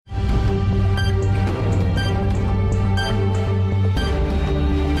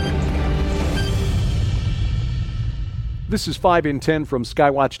This is 5 in 10 from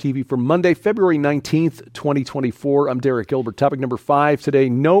Skywatch TV for Monday, February 19th, 2024. I'm Derek Gilbert. Topic number 5 today,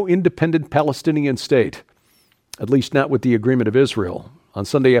 no independent Palestinian state, at least not with the agreement of Israel. On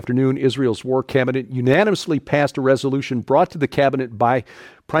Sunday afternoon, Israel's war cabinet unanimously passed a resolution brought to the cabinet by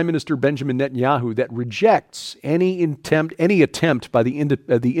Prime Minister Benjamin Netanyahu that rejects any attempt by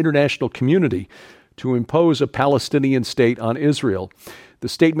the international community to impose a Palestinian state on Israel. The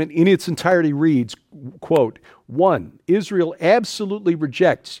statement in its entirety reads, quote, 1. Israel absolutely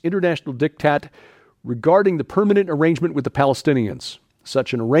rejects international diktat regarding the permanent arrangement with the Palestinians.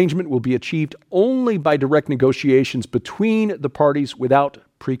 Such an arrangement will be achieved only by direct negotiations between the parties without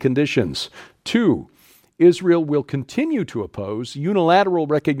preconditions. 2. Israel will continue to oppose unilateral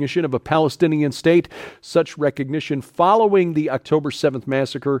recognition of a Palestinian state. Such recognition, following the October 7th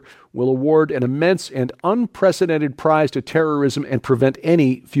massacre, will award an immense and unprecedented prize to terrorism and prevent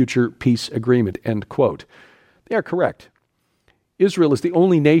any future peace agreement, end quote. They are correct. Israel is the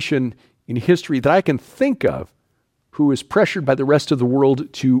only nation in history that I can think of who is pressured by the rest of the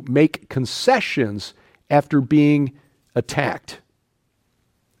world to make concessions after being attacked.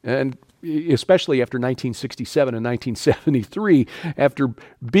 And especially after 1967 and 1973, after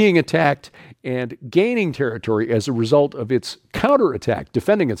being attacked and gaining territory as a result of its counterattack,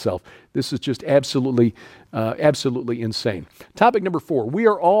 defending itself. This is just absolutely insane. Topic number 4, we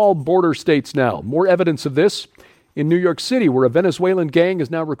are all border states now. More evidence of this in New York City, where a Venezuelan gang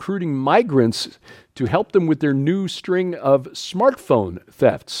is now recruiting migrants to help them with their new string of smartphone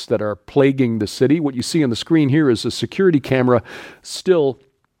thefts that are plaguing the city. What you see on the screen here is a security camera still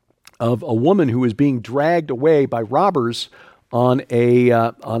of a woman who is being dragged away by robbers on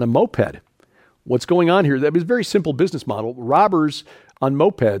a moped. What's going on here? That was a very simple business model. Robbers on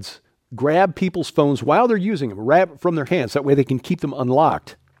mopeds grab people's phones while they're using them, grab from their hands. That way they can keep them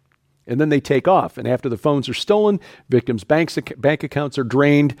unlocked. And then they take off. And after the phones are stolen, victims' bank accounts are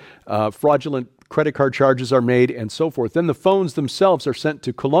drained, fraudulent credit card charges are made, and so forth. Then the phones themselves are sent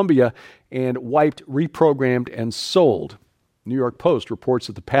to Colombia and wiped, reprogrammed, and sold. New York Post reports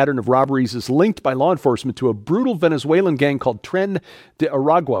that the pattern of robberies is linked by law enforcement to a brutal Venezuelan gang called Tren de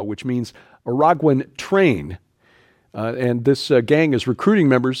Aragua, which means Araguan train. And this gang is recruiting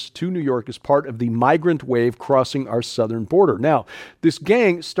members to New York as part of the migrant wave crossing our southern border. Now, this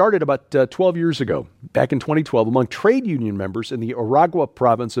gang started about 12 years ago, back in 2012, among trade union members in the Aragua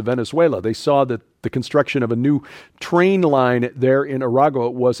province of Venezuela. They saw that the construction of a new train line there in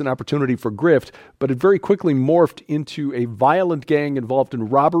Aragua was an opportunity for grift, but it very quickly morphed into a violent gang involved in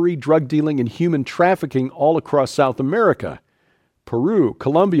robbery, drug dealing, and human trafficking all across South America. Peru,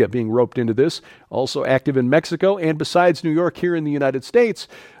 Colombia being roped into this, also active in Mexico, and besides New York, here in the United States,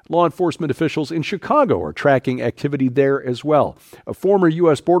 law enforcement officials in Chicago are tracking activity there as well. A former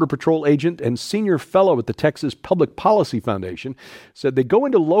U.S. Border Patrol agent and senior fellow at the Texas Public Policy Foundation said they go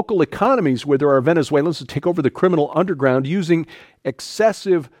into local economies where there are Venezuelans to take over the criminal underground using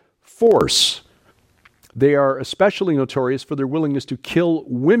excessive force. They are especially notorious for their willingness to kill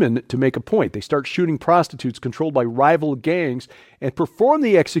women to make a point. They start shooting prostitutes controlled by rival gangs and perform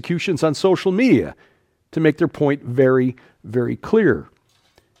the executions on social media to make their point very, very clear.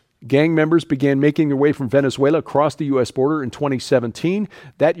 Gang members began making their way from Venezuela across the U.S. border in 2017.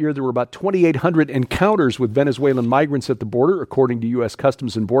 That year, there were about 2,800 encounters with Venezuelan migrants at the border, according to U.S.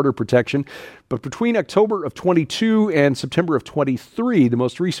 Customs and Border Protection. But between October of 22 and September of 23, the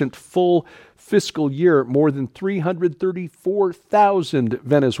most recent full fiscal year, more than 334,000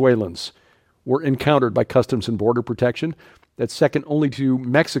 Venezuelans were encountered by Customs and Border Protection. That's second only to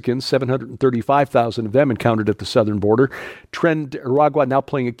Mexicans, 735,000 of them encountered at the southern border. Tren de Aragua now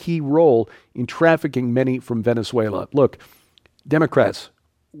playing a key role in trafficking many from Venezuela. Look, Democrats,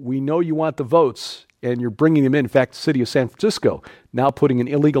 we know you want the votes, and you're bringing them in. In fact, the city of San Francisco now putting an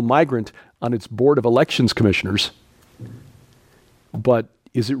illegal migrant on its board of elections commissioners. But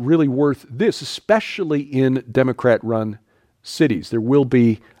is it really worth this, especially in Democrat-run cities? There will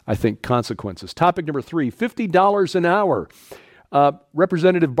be, I think, consequences. Topic number 3, $50 an hour.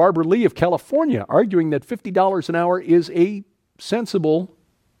 Representative Barbara Lee of California arguing that $50 an hour is a sensible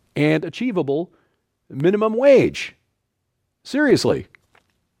and achievable minimum wage. Seriously.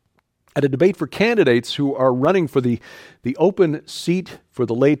 At a debate for candidates who are running for the open seat for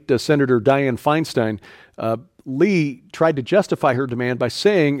the late Senator Dianne Feinstein, Lee tried to justify her demand by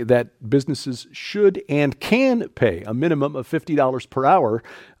saying that businesses should and can pay a minimum of $50 per hour.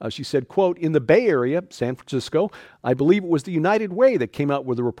 She said, quote, "In the Bay Area, San Francisco, I believe it was the United Way that came out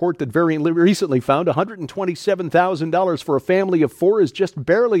with a report that very recently found $127,000 for a family of 4 is just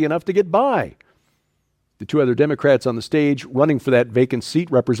barely enough to get by." The two other Democrats on the stage running for that vacant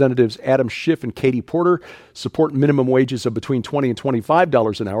seat, Representatives Adam Schiff and Katie Porter, support minimum wages of between $20 and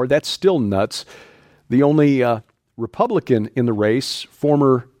 $25 an hour. That's still nuts. The only Republican in the race,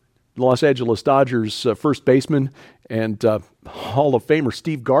 former Los Angeles Dodgers first baseman and Hall of Famer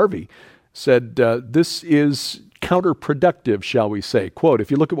Steve Garvey, said this is counterproductive, shall we say. Quote,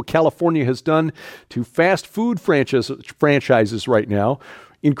 if you look at what California has done to fast food franchises right now,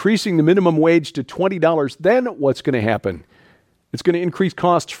 increasing the minimum wage to $20, then what's going to happen? It's going to increase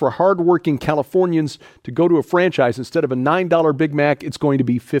costs for hardworking Californians to go to a franchise. Instead of a $9 Big Mac, it's going to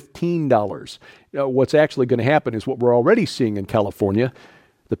be $15. What's actually going to happen is what we're already seeing in California.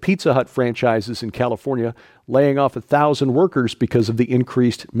 The Pizza Hut franchises in California laying off 1,000 workers because of the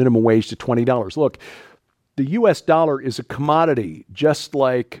increased minimum wage to $20. Look, the U.S. dollar is a commodity just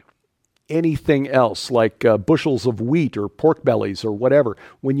like anything else, like bushels of wheat or pork bellies or whatever.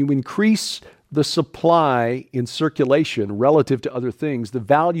 When you increase the supply in circulation relative to other things, the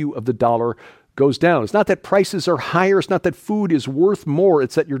value of the dollar goes down. It's not that prices are higher. It's not that food is worth more.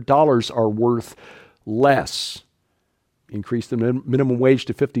 It's that your dollars are worth less. Increase the minimum wage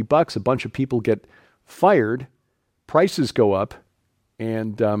to $50. A bunch of people get fired. Prices go up.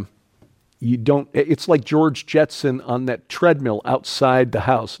 And it's like George Jetson on that treadmill outside the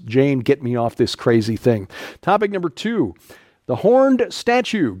house. Jane, get me off this crazy thing. Topic number 2. The horned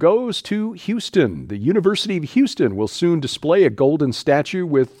statue goes to Houston. The University of Houston will soon display a golden statue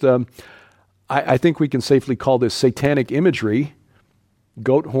with, I think we can safely call this satanic imagery.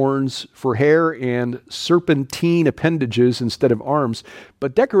 Goat horns for hair and serpentine appendages instead of arms,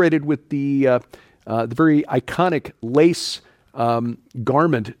 but decorated with the very iconic lace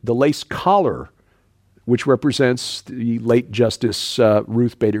garment, the lace collar, which represents the late Justice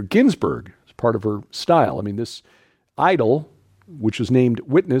Ruth Bader Ginsburg as part of her style. I mean, this idol, which was named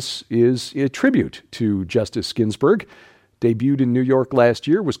Witness, is a tribute to Justice Ginsburg. Debuted in New York last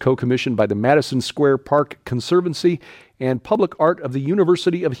year, was co-commissioned by the Madison Square Park Conservancy and Public Art of the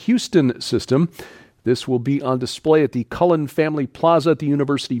University of Houston system. This will be on display at the Cullen Family Plaza at the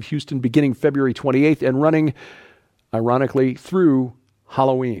University of Houston beginning February 28th and running, ironically, through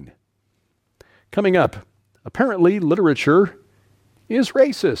Halloween. Coming up, apparently literature is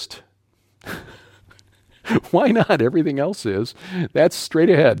racist. Why not? Everything else is. That's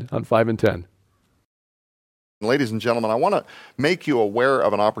straight ahead on 5 and 10. Ladies and gentlemen, I want to make you aware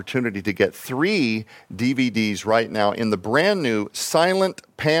of an opportunity to get 3 DVDs right now in the brand new Silent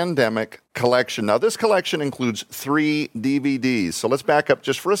Pandemic collection. Now, this collection includes 3 DVDs. So let's back up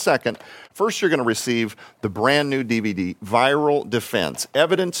just for a second. First, you're going to receive the brand new DVD, Viral Defense,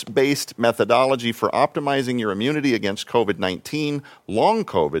 evidence-based methodology for optimizing your immunity against COVID-19, long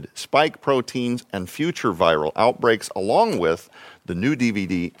COVID, spike proteins, and future viral outbreaks, along with the new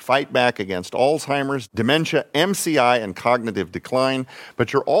DVD, Fight Back Against Alzheimer's, Dementia, MCI, and Cognitive Decline.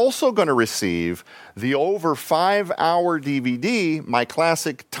 But you're also going to receive the over 5-hour DVD, My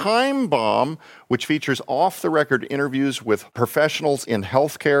Classic Time Bomb, which features off-the-record interviews with professionals in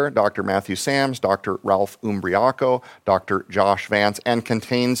healthcare, Dr. Matthew Sams, Dr. Ralph Umbriaco, Dr. Josh Vance, and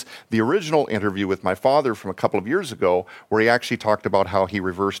contains the original interview with my father from a couple of years ago, where he actually talked about how he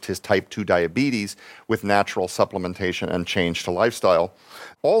reversed his type 2 diabetes with natural supplementation and change to lifestyle.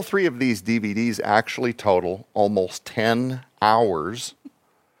 All 3 of these DVDs actually total almost 10 hours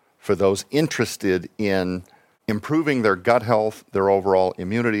for those interested in improving their gut health, their overall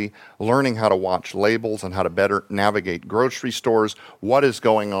immunity, learning how to watch labels and how to better navigate grocery stores, what is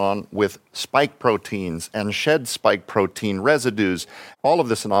going on with spike proteins and shed spike protein residues, all of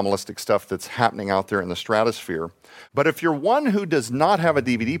this anomalistic stuff that's happening out there in the stratosphere. But if you're one who does not have a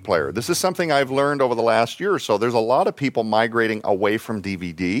DVD player, this is something I've learned over the last year or so. There's a lot of people migrating away from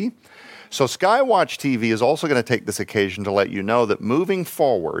DVD. So Skywatch TV is also going to take this occasion to let you know that moving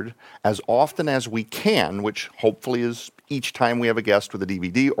forward, as often as we can, which hopefully is each time we have a guest with a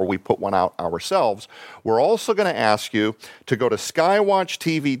DVD or we put one out ourselves, we're also going to ask you to go to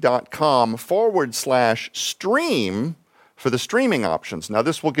skywatchtv.com/stream for the streaming options. Now,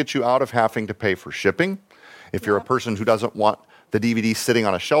 this will get you out of having to pay for shipping. If you're a person who doesn't want the DVD sitting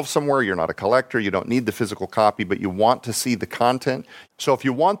on a shelf somewhere, you're not a collector, you don't need the physical copy, but you want to see the content. So if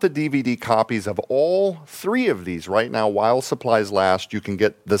you want the DVD copies of all 3 of these right now while supplies last, you can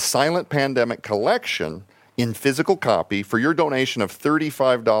get the Silent Pandemic collection in physical copy for your donation of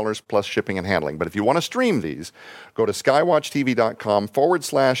 $35 plus shipping and handling. But if you want to stream these, go to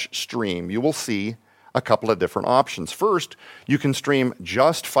skywatchtv.com/stream. You will see a couple of different options. First, you can stream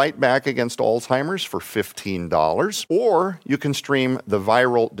just Fight Back Against Alzheimer's for $15, or you can stream the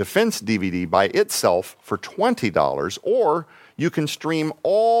Viral Defense DVD by itself for $20, or You can stream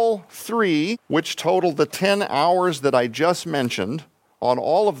all 3, which total the 10 hours that I just mentioned, on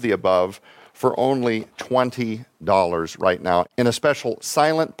all of the above for only $20 right now in a special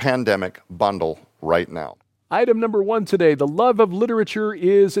Silent Pandemic bundle right now. Item number 1 today, the love of literature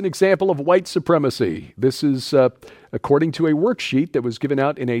is an example of white supremacy. This is according to a worksheet that was given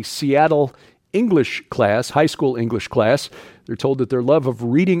out in a Seattle English class, high school English class. They're told that their love of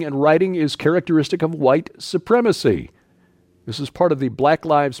reading and writing is characteristic of white supremacy. This is part of the Black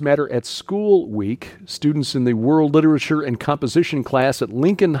Lives Matter at School Week. Students in the World Literature and Composition class at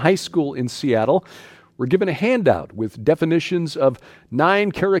Lincoln High School in Seattle were given a handout with definitions of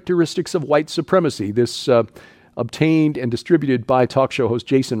 9 characteristics of white supremacy. This obtained and distributed by talk show host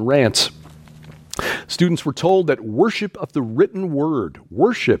Jason Rantz. Students were told that worship of the written word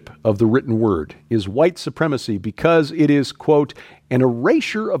is white supremacy because it is, quote, an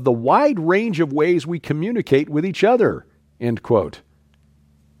erasure of the wide range of ways we communicate with each other, end quote.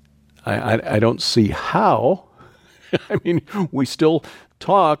 I don't see how. I mean, we still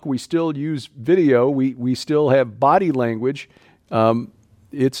talk, we still use video, we still have body language.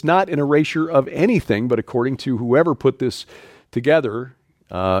 It's not an erasure of anything, but according to whoever put this together,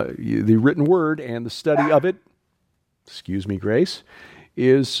 the written word and the study of it, excuse me, Grace,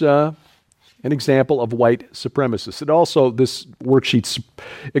 is an example of white supremacists. It also, this worksheet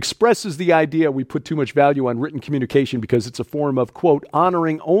expresses the idea we put too much value on written communication because it's a form of, quote,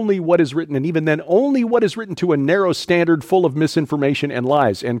 honoring only what is written, and even then only what is written to a narrow standard full of misinformation and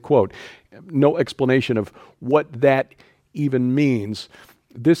lies, end quote. No explanation of what that even means.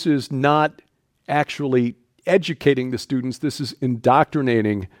 This is not actually educating the students. This is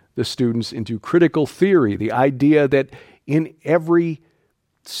indoctrinating the students into critical theory, the idea that in every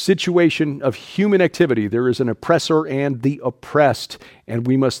situation of human activity, there is an oppressor and the oppressed, and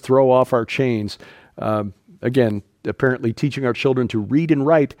we must throw off our chains. Again, apparently teaching our children to read and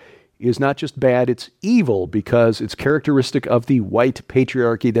write is not just bad, it's evil because it's characteristic of the white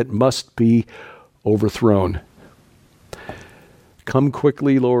patriarchy that must be overthrown. Come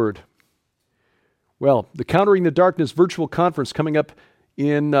quickly, Lord. Well, the Countering the Darkness virtual conference coming up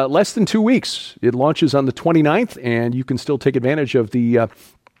in less than 2 weeks. It launches on the 29th, and you can still take advantage of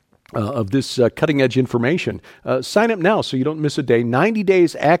this cutting-edge information. Sign up now so you don't miss a day. 90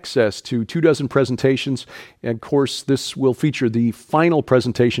 days access to 24 presentations. And, of course, this will feature the final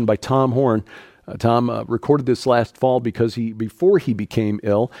presentation by Tom Horn. Tom recorded this last fall before he became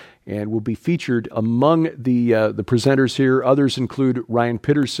ill, and will be featured among the presenters here. Others include Ryan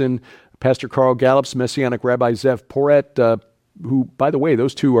Pitterson, Pastor Carl Gallups, Messianic Rabbi Zev Porat, who, by the way,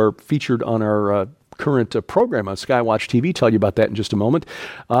 those two are featured on our current program on Skywatch TV. Tell you about that in just a moment.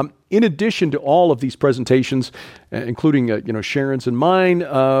 In addition to all of these presentations, including Sharon's and mine,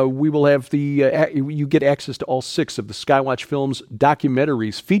 we will have you get access to all 6 of the Skywatch Films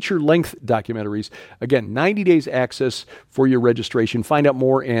documentaries, feature-length documentaries. Again, 90 days access for your registration. Find out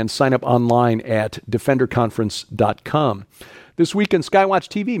more and sign up online at defenderconference.com. This week on Skywatch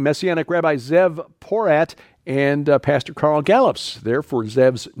TV, Messianic Rabbi Zev Porat and Pastor Carl Gallups, there for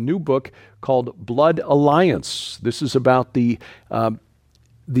Zev's new book called Blood Alliance. This is about the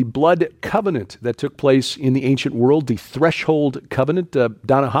blood covenant that took place in the ancient world, the threshold covenant.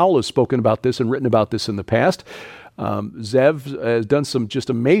 Donna Howell has spoken about this and written about this in the past. Zev has done some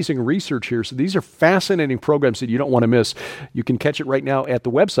just amazing research here. So these are fascinating programs that you don't want to miss. You can catch it right now at the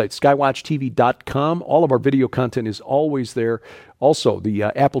website, skywatchtv.com. All of our video content is always there. Also, the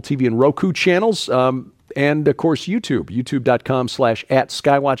Apple TV and Roku channels, and, of course,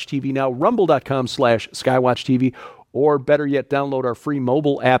 youtube.com/@skywatchtv now, rumble.com/skywatchtv, or better yet, download our free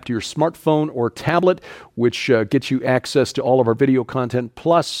mobile app to your smartphone or tablet, which gets you access to all of our video content,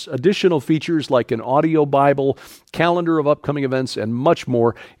 plus additional features like an audio Bible, calendar of upcoming events, and much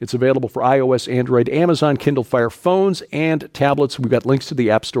more. It's available for iOS, Android, Amazon, Kindle Fire phones, and tablets. We've got links to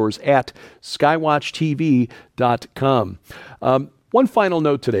the app stores at skywatchtv.com. One final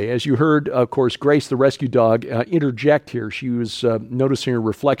note today. As you heard, of course, Grace, the rescue dog, interject here. She was noticing her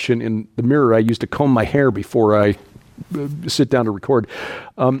reflection in the mirror. I used to comb my hair before I sit down to record.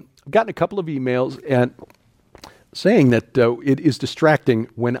 I've gotten a couple of emails and saying that it is distracting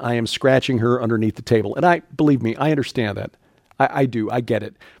when I am scratching her underneath the table. And believe me, I understand that. I do. I get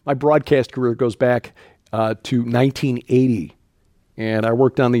it. My broadcast career goes back to 1980. And I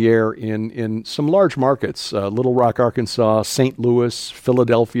worked on the air in some large markets, Little Rock, Arkansas, St. Louis,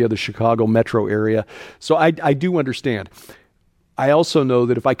 Philadelphia, the Chicago metro area. So I do understand. I also know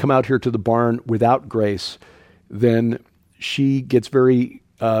that if I come out here to the barn without Grace, then she gets very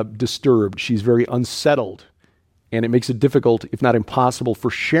disturbed. She's very unsettled. and it makes it difficult, if not impossible, for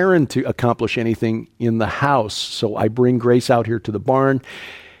Sharon to accomplish anything in the house. So I bring Grace out here to the barn,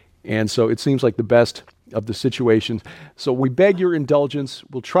 and so it seems like the best of the situations. So we beg your indulgence.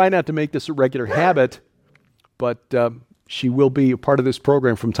 We'll try not to make this a regular habit, but she will be a part of this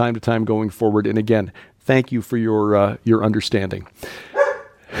program from time to time going forward. And again, thank you for your understanding.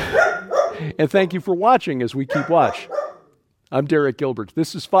 And thank you for watching as we keep watch. I'm Derek Gilbert.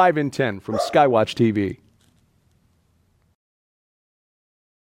 This is 5 in 10 from Skywatch TV.